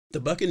The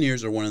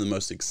Buccaneers are one of the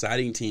most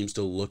exciting teams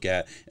to look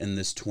at in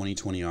this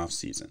 2020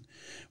 offseason.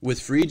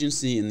 With free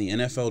agency and the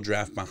NFL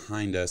draft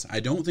behind us, I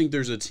don't think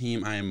there's a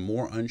team I am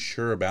more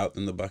unsure about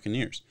than the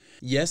Buccaneers.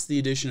 Yes, the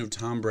addition of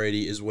Tom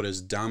Brady is what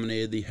has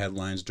dominated the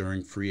headlines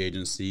during free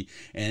agency,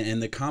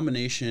 and the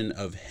combination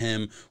of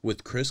him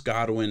with Chris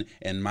Godwin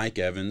and Mike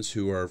Evans,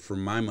 who are, for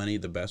my money,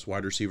 the best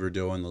wide receiver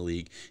duo in the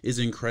league, is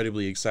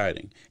incredibly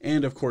exciting.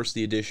 And of course,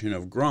 the addition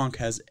of Gronk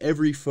has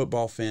every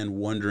football fan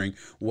wondering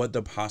what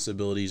the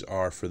possibilities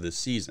are for this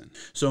season.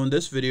 So in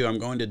this video, I'm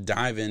going to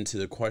dive into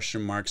the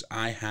question marks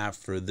I have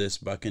for this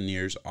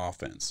Buccaneers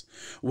offense.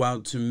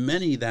 While to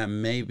many that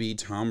may be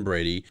Tom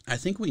Brady, I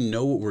think we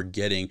know what we're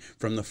getting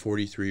from the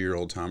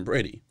 43-year-old Tom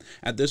Brady.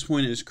 At this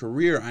point in his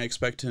career, I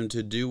expect him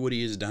to do what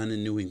he has done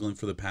in New England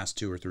for the past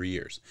 2 or 3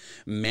 years.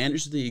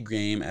 Manage the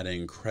game at an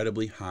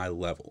incredibly high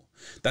level.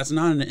 That's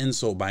not an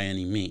insult by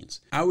any means.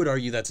 I would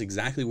argue that's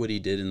exactly what he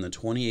did in the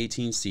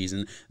 2018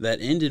 season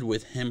that ended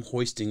with him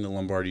hoisting the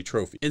Lombardi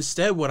Trophy.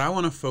 Instead, what I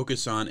want to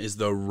focus on is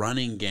the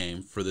running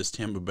game for this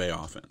Tampa Bay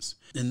offense.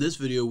 In this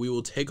video, we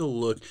will take a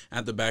look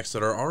at the backs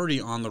that are already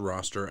on the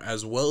roster,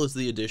 as well as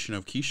the addition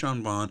of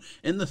Keyshawn Vaughn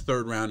in the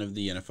 3rd round of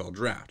the NFL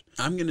draft.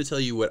 I'm going to tell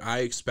you what I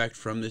expect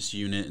from this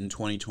unit in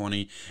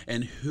 2020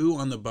 and who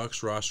on the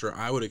Bucs roster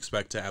I would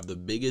expect to have the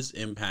biggest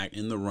impact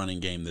in the running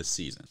game this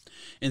season.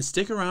 And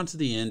stick around to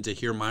the end to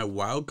hear my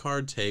wild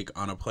card take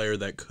on a player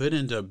that could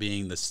end up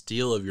being the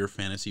steal of your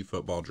fantasy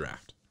football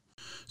draft.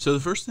 So the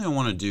first thing I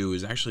want to do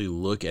is actually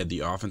look at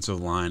the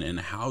offensive line and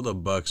how the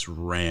Bucs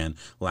ran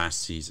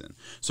last season.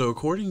 So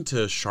according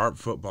to Sharp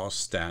Football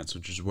Stats,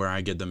 which is where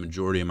I get the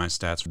majority of my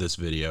stats for this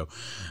video,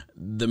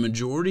 the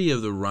majority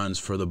of the runs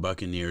for the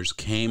Buccaneers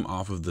came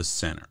off of the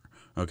center.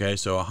 Okay,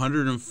 so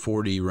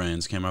 140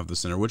 runs came off the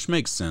center, which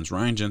makes sense.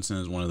 Ryan Jensen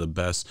is one of the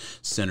best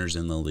centers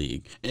in the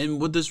league.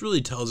 And what this really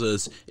tells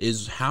us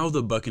is how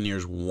the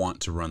Buccaneers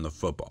want to run the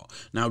football.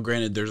 Now,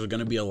 granted, there's going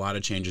to be a lot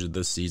of changes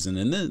this season,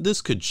 and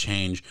this could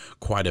change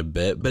quite a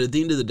bit. But at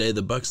the end of the day,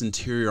 the Bucs'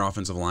 interior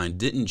offensive line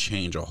didn't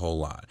change a whole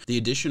lot. The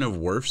addition of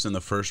Wirfs in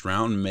the 1st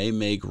round may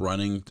make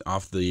running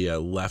off the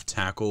left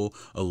tackle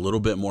a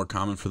little bit more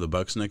common for the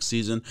Bucs next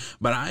season,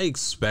 but I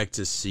expect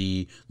to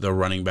see the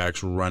running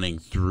backs running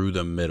through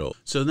the middle.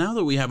 So now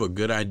that we have a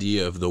good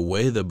idea of the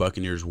way the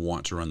Buccaneers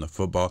want to run the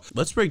football,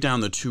 let's break down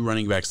the 2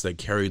 running backs that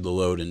carried the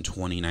load in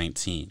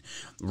 2019.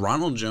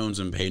 Ronald Jones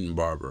and Peyton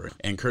Barber.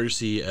 And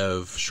courtesy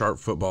of Sharp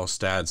Football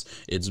Stats,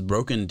 it's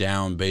broken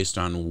down based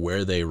on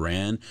where they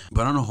ran.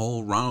 But on a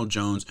whole, Ronald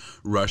Jones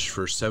rushed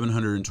for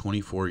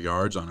 724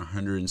 yards on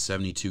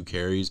 172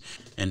 carries.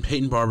 And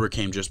Peyton Barber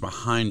came just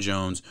behind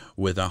Jones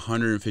with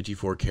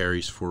 154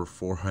 carries for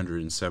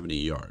 470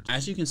 yards.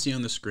 As you can see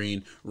on the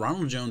screen,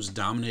 Ronald Jones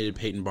dominated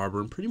Peyton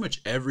Barber in pretty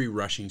much every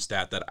rushing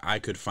stat that I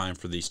could find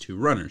for these 2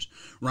 runners.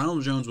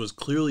 Ronald Jones was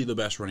clearly the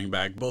best running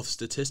back, both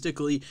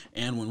statistically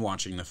and when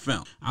watching the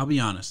film. I'll be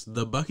honest,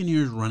 the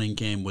Buccaneers running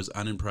game was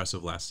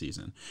unimpressive last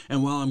season.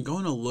 And while I'm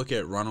going to look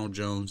at Ronald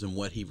Jones and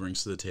what he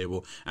brings to the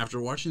table, after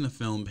watching the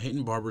film,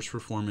 Peyton Barber's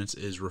performance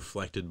is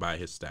reflected by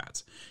his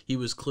stats. He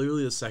was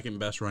clearly the 2nd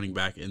best running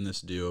back in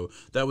this duo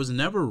that was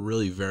never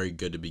really very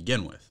good to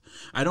begin with.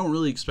 I don't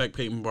really expect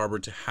Peyton Barber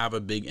to have a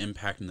big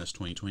impact in this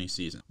 2020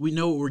 season. We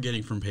know what we're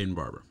getting from Peyton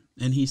Barber,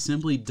 and he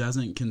simply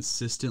doesn't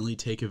consistently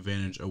take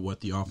advantage of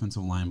what the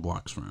offensive line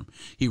blocks for him.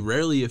 He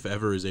rarely, if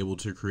ever, is able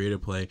to create a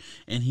play,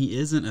 and he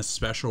isn't a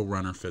special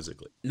runner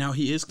physically. Now,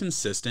 he is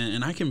consistent,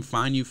 and I can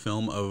find you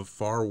film of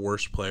far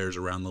worse players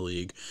around the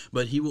league,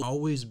 but he will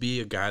always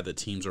be a guy that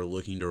teams are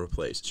looking to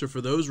replace. So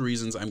for those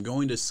reasons, I'm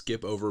going to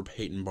skip over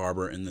Peyton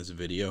Barber in this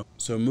video.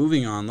 So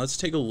moving on, let's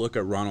take a look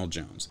at Ronald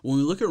Jones. When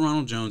we look at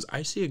Ronald Jones,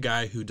 I see a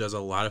guy who does a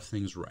lot of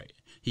things right.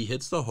 He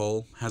hits the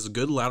hole, has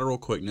good lateral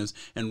quickness,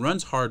 and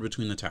runs hard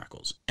between the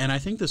tackles. And I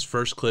think this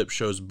first clip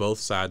shows both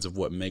sides of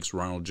what makes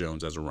Ronald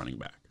Jones as a running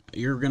back.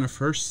 You're going to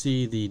first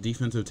see the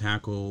defensive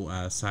tackle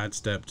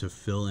sidestep to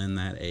fill in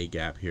that A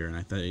gap here, and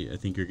I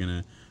think you're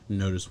going to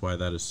notice why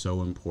that is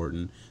so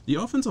important. The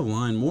offensive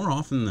line, more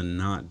often than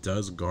not,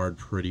 does guard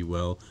pretty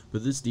well,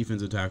 but this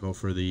defensive tackle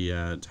for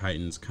the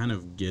Titans kind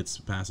of gets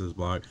past his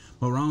block.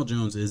 But Ronald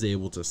Jones is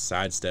able to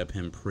sidestep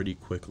him pretty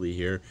quickly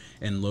here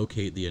and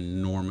locate the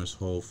enormous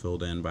hole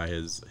filled in by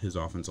his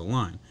offensive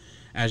line.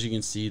 As you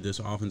can see, this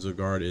offensive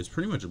guard is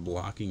pretty much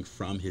blocking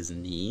from his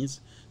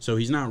knees, so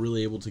he's not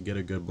really able to get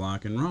a good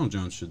block, and Ronald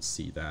Jones should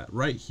see that.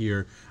 Right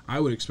here, I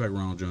would expect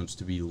Ronald Jones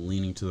to be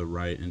leaning to the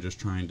right and just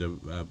trying to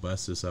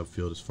bust this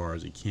upfield as far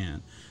as he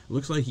can. It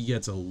looks like he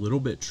gets a little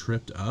bit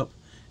tripped up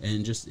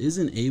and just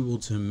isn't able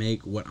to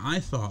make what I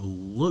thought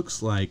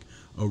looks like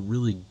a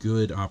really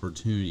good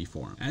opportunity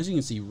for him. As you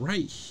can see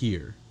right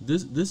here,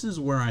 this is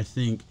where I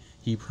think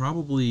he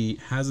probably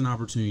has an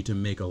opportunity to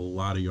make a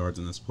lot of yards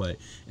in this play,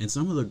 and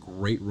some of the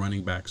great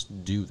running backs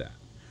do that.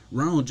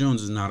 Ronald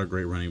Jones is not a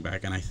great running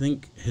back, and I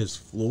think his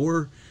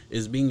floor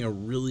is being a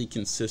really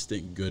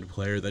consistent good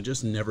player that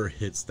just never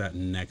hits that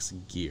next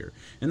gear.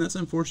 And that's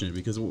unfortunate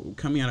because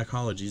coming out of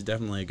college, he's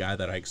definitely a guy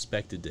that I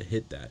expected to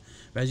hit that.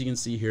 But as you can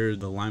see here,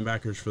 the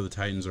linebackers for the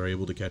Titans are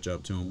able to catch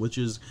up to him, which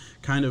is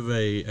kind of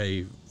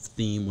a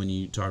theme when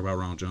you talk about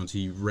Ronald Jones.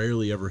 He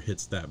rarely ever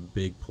hits that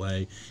big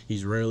play.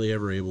 He's rarely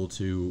ever able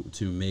to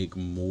make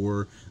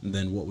more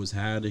than what was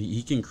had.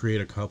 He can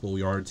create a couple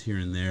yards here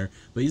and there,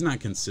 but he's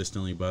not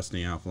consistently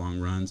busting out long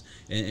runs.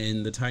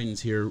 And the Titans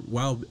here,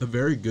 while a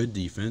very good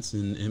defense,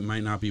 and it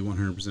might not be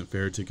 100%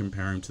 fair to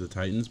compare him to the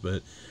Titans,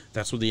 but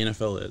that's what the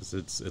NFL is.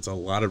 It's a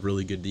lot of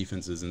really good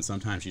defenses, and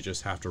sometimes you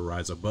just have to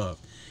rise above.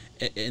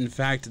 In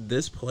fact,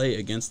 this play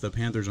against the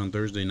Panthers on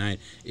Thursday night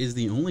is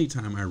the only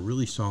time I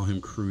really saw him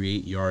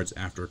create yards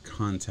after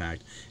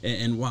contact.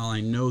 And while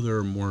I know there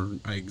are more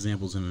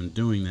examples of him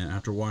doing that,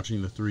 after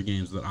watching the 3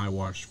 games that I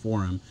watched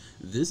for him,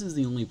 this is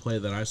the only play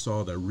that I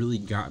saw that really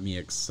got me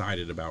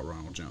excited about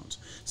Ronald Jones.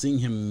 Seeing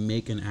him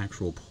make an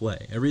actual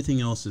play.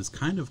 Everything else is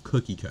kind of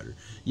cookie cutter.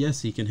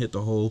 Yes, he can hit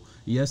the hole.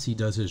 Yes, he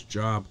does his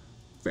job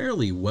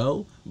fairly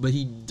well, but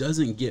he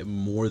doesn't get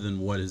more than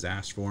what is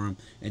asked for him,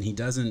 and he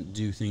doesn't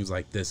do things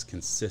like this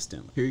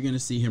consistently. Here you're going to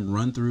see him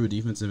run through a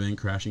defensive end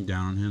crashing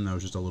down on him. That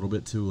was just a little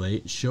bit too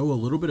late. Show a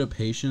little bit of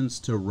patience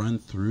to run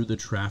through the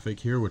traffic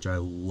here, which I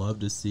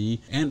love to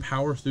see, and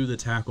power through the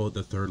tackle at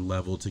the 3rd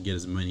level to get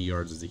as many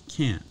yards as he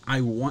can.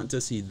 I want to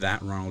see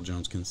that Ronald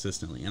Jones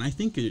consistently, and I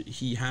think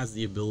he has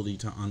the ability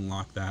to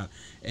unlock that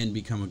and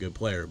become a good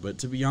player. But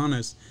to be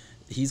honest,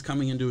 he's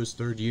coming into his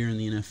 3rd year in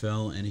the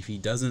NFL, and if he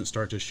doesn't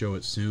start to show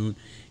it soon,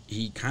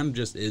 he kind of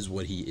just is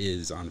what he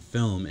is on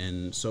film,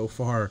 and so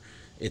far,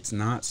 it's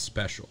not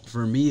special.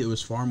 For me, it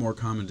was far more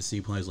common to see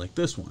plays like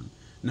this one.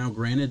 Now,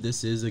 granted,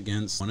 this is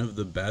against one of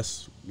the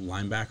best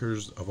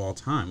linebackers of all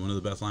time, one of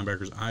the best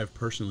linebackers I've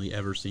personally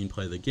ever seen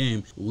play the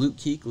game. Luke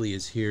Kuechly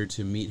is here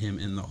to meet him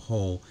in the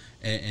hole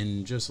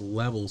and just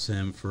levels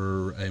him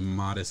for a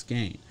modest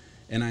gain.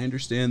 And I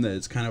understand that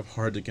it's kind of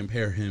hard to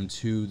compare him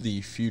to the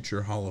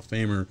future Hall of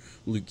Famer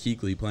Luke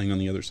Kuechly playing on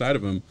the other side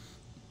of him.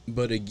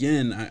 But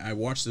again, I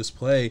watched this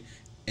play,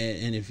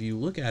 and if you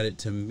look at it,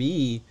 to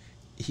me,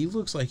 he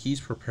looks like he's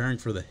preparing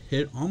for the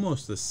hit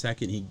almost the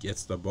second he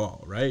gets the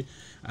ball, right?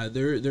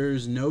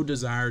 There's no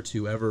desire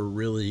to ever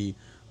really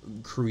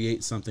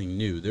create something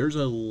new. There's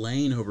a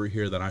lane over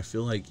here that I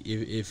feel like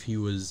if he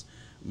was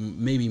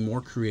maybe more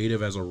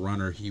creative as a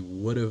runner, he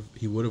would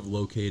have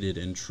located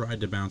and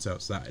tried to bounce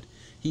outside.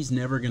 He's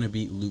never going to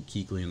beat Luke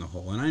Kuechly in the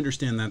hole. And I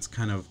understand that's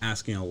kind of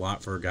asking a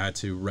lot for a guy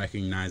to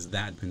recognize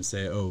that and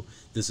say, oh,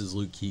 this is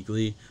Luke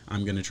Kuechly.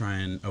 I'm going to try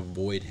and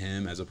avoid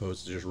him as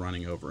opposed to just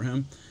running over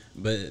him.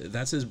 But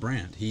that's his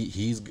brand.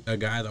 He's a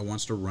guy that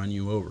wants to run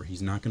you over.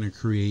 He's not going to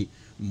create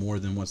more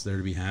than what's there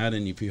to be had.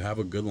 And if you have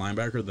a good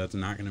linebacker that's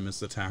not going to miss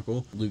the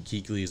tackle, Luke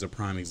Kuechly is a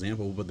prime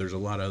example, but there's a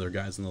lot of other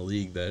guys in the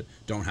league that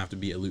don't have to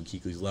be at Luke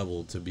Kuechly's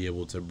level to be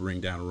able to bring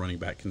down a running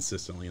back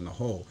consistently in the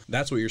hole.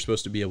 That's what you're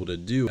supposed to be able to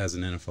do as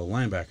an NFL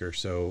linebacker,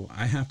 so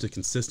I have to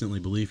consistently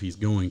believe he's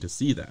going to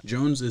see that.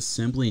 Jones is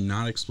simply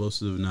not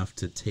explosive enough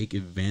to take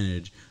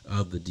advantage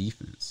of the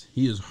defense.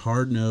 He is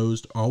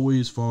hard-nosed,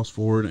 always falls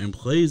forward, and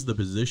plays the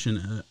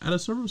position at a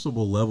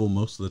serviceable level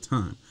most of the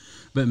time.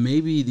 But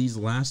maybe these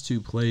last 2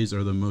 plays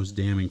are the most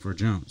damning for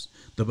Jones.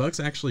 The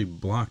Bucs actually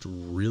blocked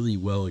really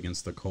well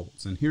against the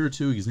Colts, and here are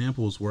 2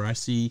 examples where I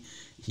see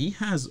he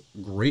has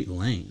great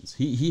lanes.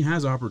 He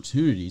has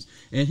opportunities,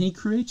 and he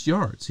creates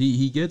yards.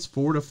 He gets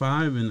 4 to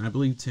 5 and I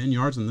believe 10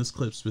 yards in this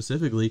clip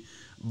specifically,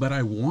 but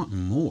I want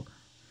more.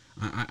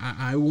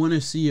 I want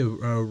to see a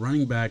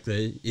running back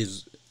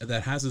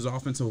that has his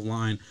offensive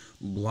line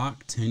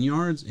block 10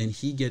 yards and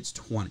he gets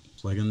 20.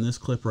 Like in this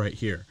clip right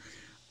here.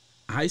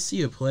 I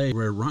see a play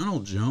where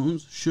Ronald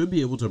Jones should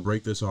be able to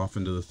break this off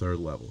into the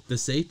 3rd level. The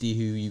safety,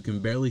 who you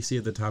can barely see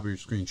at the top of your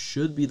screen,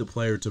 should be the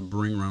player to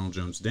bring Ronald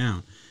Jones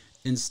down.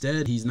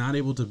 Instead, he's not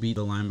able to beat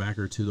the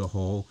linebacker to the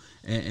hole,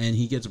 and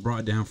he gets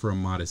brought down for a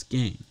modest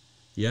gain.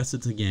 Yes,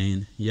 it's a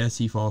gain. Yes,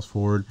 he falls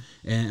forward,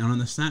 and on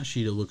the stat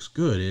sheet, it looks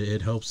good.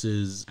 It helps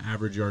his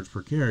average yards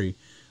per carry.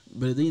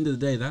 But at the end of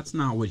the day, that's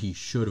not what he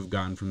should have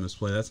gotten from this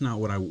play. That's not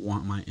what I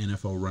want my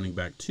NFL running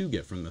back to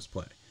get from this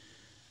play.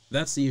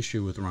 That's the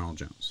issue with Ronald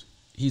Jones.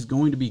 He's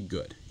going to be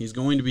good. He's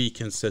going to be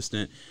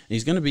consistent. And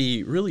he's going to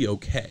be really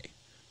okay.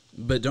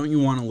 But don't you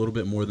want a little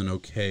bit more than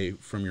okay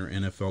from your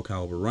NFL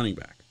caliber running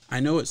back? I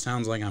know it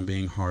sounds like I'm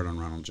being hard on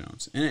Ronald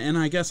Jones, and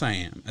I guess I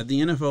am. At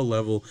the NFL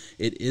level,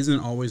 it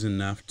isn't always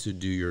enough to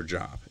do your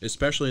job,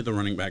 especially at the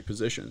running back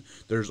position.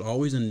 There's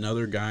always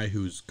another guy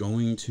who's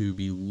going to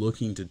be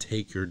looking to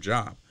take your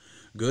job.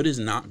 Good is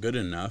not good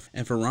enough,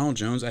 and for Ronald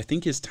Jones, I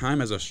think his time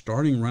as a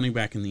starting running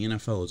back in the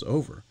NFL is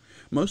over.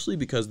 mostly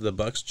because the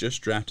Bucs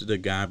just drafted a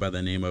guy by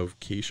the name of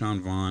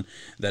Keyshawn Vaughn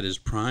that is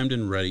primed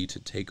and ready to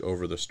take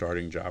over the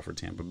starting job for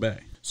Tampa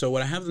Bay. So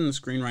what I have on the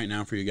screen right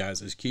now for you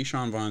guys is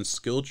Keyshawn Vaughn's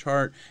skill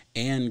chart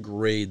and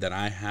grade that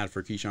I had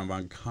for Keyshawn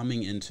Vaughn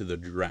coming into the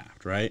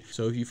draft, right?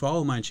 So if you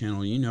follow my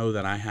channel, you know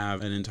that I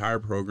have an entire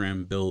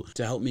program built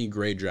to help me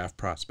grade draft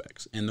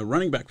prospects. And the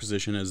running back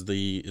position is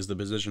the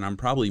position I'm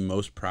probably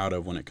most proud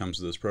of when it comes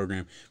to this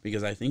program,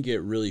 because I think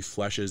it really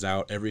fleshes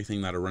out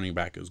everything that a running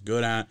back is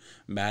good at,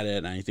 bad at,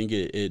 and I think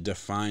it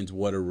defines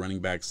what a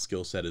running back's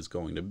skill set is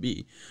going to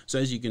be. So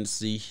as you can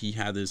see, he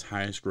had his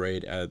highest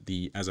grade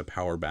as a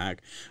power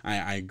back.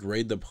 I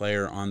grade the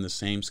player on the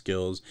same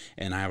skills,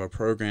 and I have a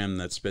program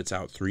that spits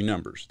out 3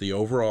 numbers: the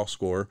overall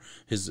score,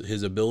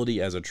 his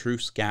ability as a true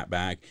scat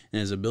back, and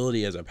his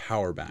ability as a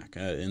power back.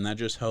 And that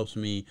just helps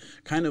me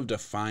kind of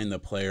define the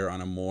player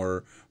on a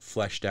more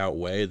fleshed out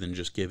way than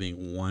just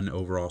giving one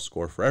overall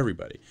score for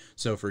everybody.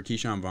 So for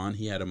Keyshawn Vaughn,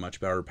 he had a much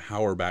better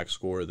power back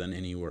score than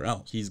anywhere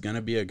else. He's going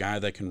to be a guy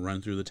that can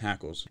run through the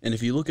tackles. And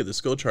if you look at the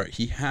skill chart,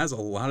 he has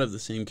a lot of the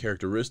same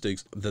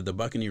characteristics that the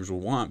Buccaneers will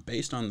want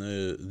based on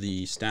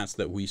the stats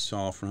that we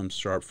saw from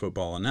Sharp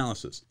Football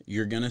Analysis.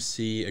 You're going to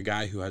see a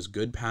guy who has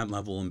good pad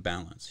level and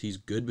balance. He's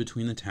good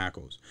between the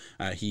tackles.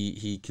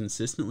 He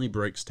consistently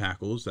breaks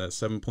tackles.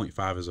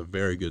 7.5 is a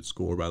very good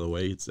score, by the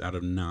way. It's out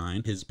of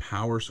 9. His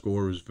power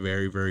score is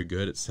very, very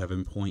good at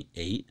 7.8.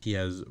 He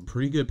has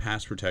pretty good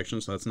pass protection,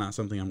 so that's not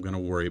something I'm going to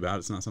worry about.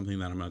 It's not something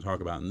that I'm going to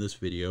talk about in this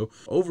video.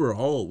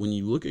 Overall, when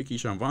you look at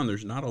Keyshawn Vaughn,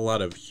 there's not a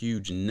lot of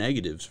huge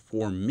negatives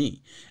for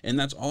me. And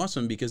that's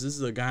awesome, because this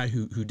is a guy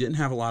who didn't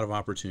have a lot of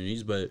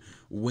opportunities, but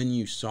when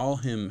you saw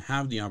him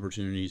have the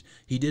opportunities,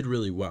 he did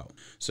really well.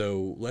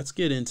 So let's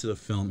get into the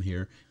film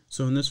here.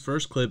 So in this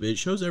first clip, it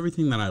shows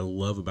everything that I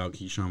love about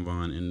Keyshawn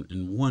Vaughn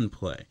in one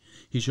play.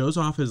 He shows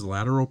off his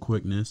lateral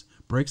quickness,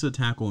 breaks a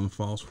tackle, and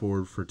falls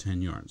forward for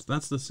 10 yards.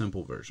 That's the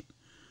simple version.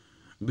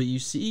 But you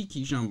see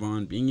Keyshawn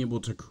Vaughn being able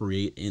to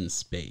create in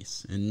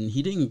space, and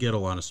he didn't get a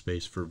lot of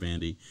space for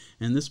Vandy.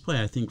 And this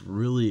play, I think,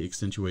 really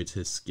accentuates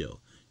his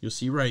skill. You'll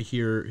see right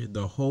here,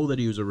 the hole that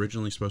he was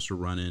originally supposed to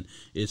run in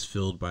is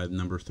filled by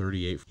number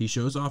 38. He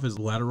shows off his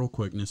lateral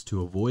quickness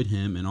to avoid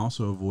him and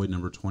also avoid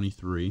number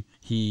 23.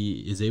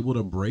 He is able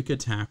to break a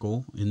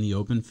tackle in the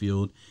open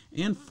field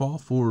and fall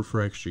forward for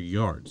extra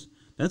yards.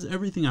 That's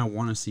everything I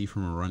want to see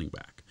from a running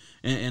back.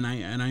 And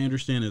I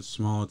understand it's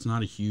small. It's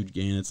not a huge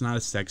gain. It's not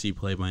a sexy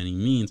play by any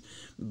means.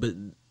 But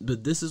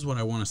this is what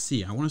I want to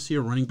see. I want to see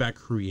a running back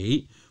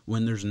create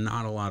when there's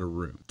not a lot of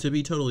room. To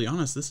be totally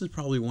honest, this is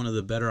probably one of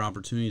the better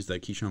opportunities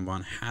that Keyshawn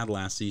Vaughn had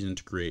last season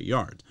to create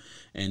yards.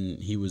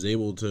 And he was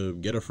able to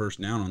get a first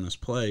down on this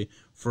play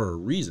for a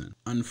reason.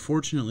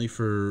 Unfortunately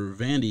for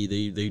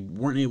Vandy, they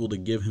weren't able to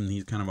give him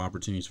these kind of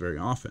opportunities very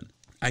often.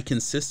 I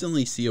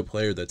consistently see a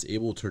player that's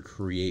able to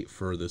create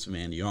for this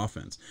Vandy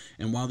offense.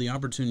 And while the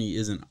opportunity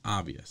isn't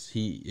obvious,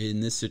 in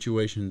this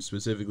situation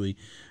specifically,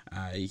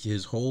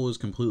 his hole is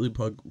completely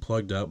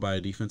plugged up by a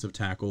defensive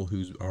tackle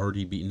who's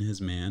already beaten his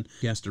man.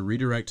 He has to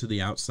redirect to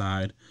the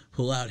outside,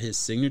 pull out his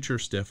signature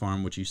stiff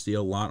arm, which you see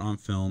a lot on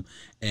film,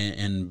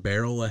 and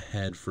barrel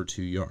ahead for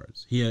 2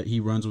 yards. He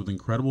runs with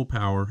incredible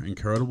power,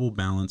 incredible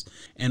balance,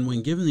 and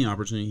when given the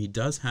opportunity, he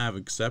does have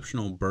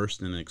exceptional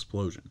burst and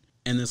explosion.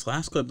 And this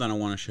last clip that I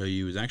want to show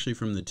you is actually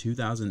from the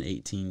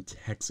 2018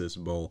 Texas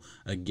Bowl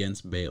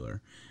against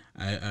Baylor,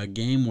 a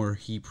game where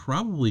he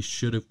probably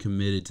should have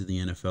committed to the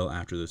NFL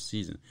after this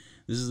season.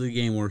 This is a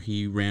game where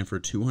he ran for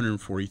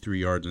 243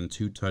 yards and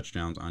 2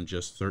 touchdowns on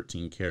just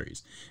 13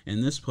 carries.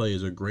 And this play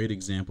is a great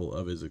example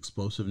of his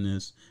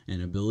explosiveness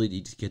and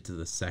ability to get to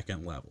the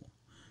second level.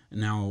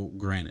 Now,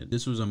 granted,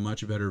 this was a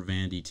much better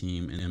Vandy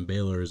team, and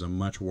Baylor is a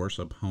much worse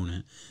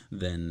opponent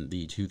than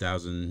the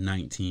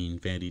 2019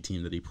 Vandy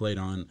team that he played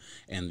on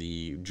and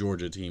the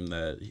Georgia team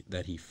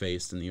that he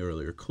faced in the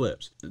earlier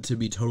clips. To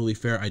be totally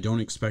fair, I don't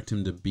expect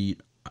him to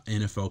beat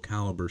NFL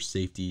caliber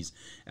safeties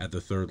at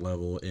the third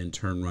level and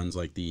turn runs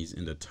like these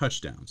into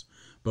touchdowns.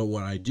 But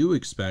what I do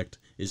expect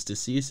is to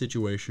see a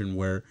situation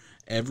where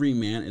every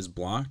man is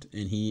blocked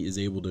and he is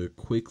able to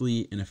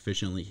quickly and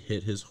efficiently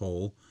hit his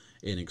hole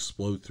and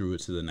explode through it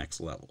to the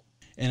next level.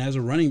 And as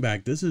a running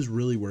back, this is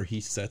really where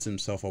he sets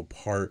himself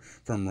apart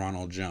from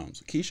Ronald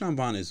Jones. Keyshawn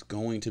Vaughn is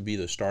going to be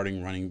the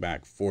starting running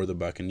back for the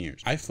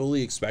Buccaneers. I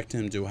fully expect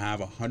him to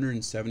have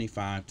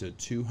 175 to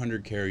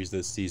 200 carries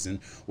this season,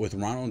 with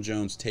Ronald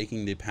Jones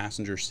taking the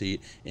passenger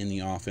seat in the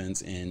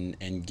offense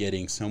and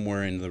getting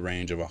somewhere in the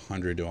range of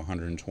 100 to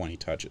 120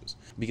 touches.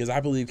 Because I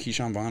believe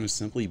Keyshawn Vaughn is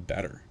simply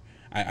better.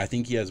 I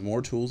think he has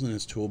more tools in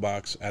his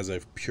toolbox as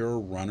a pure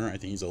runner. I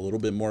think he's a little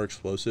bit more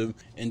explosive.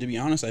 And to be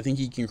honest, I think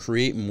he can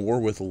create more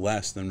with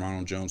less than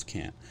Ronald Jones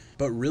can.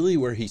 But really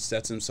where he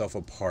sets himself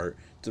apart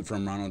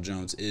from Ronald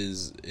Jones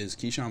is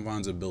Keyshawn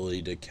Vaughn's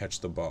ability to catch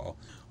the ball.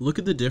 Look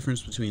at the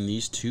difference between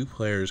these two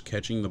players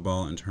catching the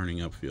ball and turning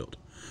upfield.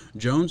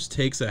 Jones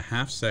takes a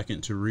half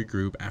second to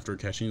regroup after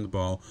catching the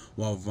ball,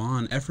 while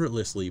Vaughn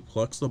effortlessly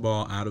plucks the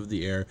ball out of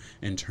the air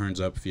and turns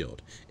upfield.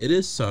 It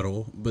is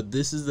subtle, but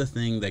this is the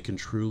thing that can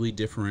truly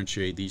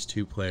differentiate these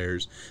two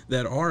players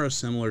that are a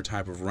similar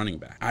type of running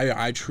back.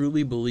 I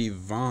truly believe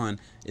Vaughn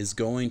is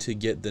going to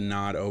get the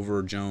nod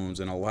over Jones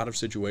in a lot of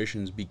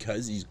situations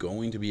because he's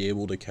going to be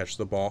able to catch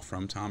the ball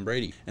from Tom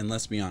Brady. And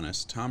let's be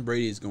honest, Tom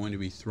Brady is going to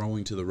be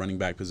throwing to the running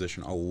back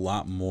position a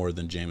lot more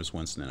than Jameis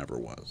Winston ever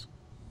was.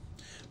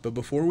 But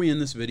before we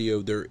end this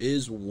video, there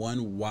is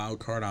one wild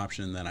card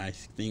option that I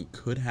think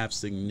could have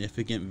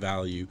significant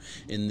value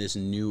in this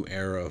new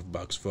era of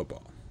Bucs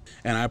football.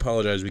 And I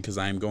apologize because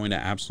I am going to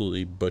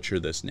absolutely butcher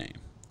this name.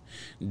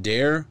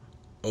 Dare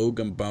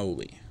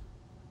Ogunbowale.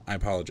 I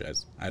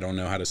apologize. I don't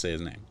know how to say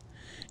his name.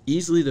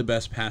 Easily the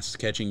best pass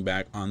catching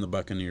back on the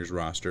Buccaneers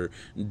roster,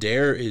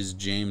 Dare is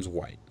James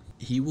White.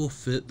 He will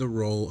fit the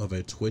role of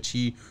a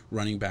twitchy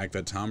running back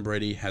that Tom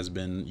Brady has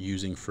been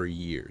using for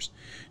years.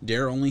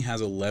 Dare only has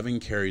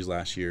 11 carries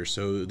last year,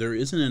 so there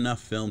isn't enough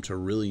film to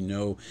really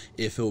know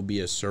if he'll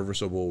be a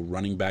serviceable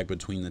running back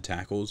between the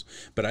tackles,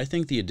 but I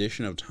think the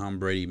addition of Tom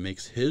Brady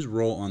makes his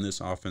role on this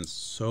offense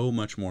so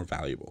much more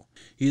valuable.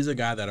 He's a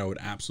guy that I would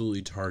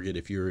absolutely target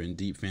if you're in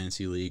deep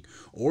fantasy league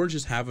or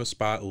just have a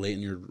spot late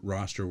in your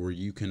roster where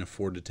you can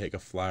afford to take a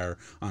flyer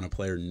on a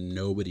player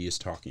nobody is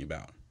talking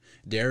about.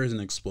 Dare is an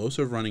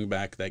explosive running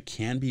back that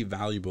can be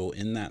valuable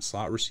in that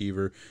slot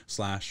receiver /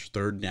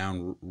 third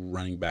down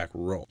running back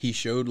role. He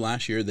showed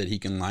last year that he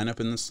can line up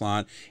in the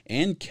slot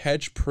and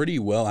catch pretty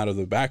well out of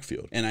the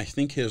backfield. And I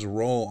think his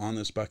role on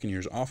this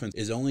Buccaneers offense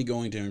is only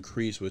going to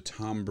increase with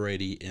Tom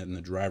Brady in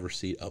the driver's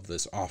seat of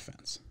this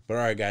offense. But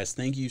all right, guys,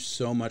 thank you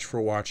so much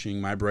for watching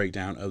my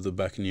breakdown of the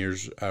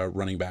Buccaneers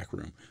running back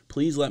room.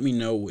 Please let me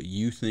know what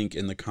you think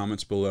in the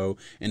comments below.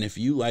 And if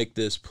you like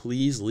this,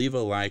 please leave a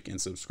like and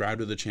subscribe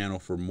to the channel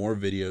for more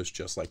videos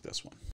just like this one.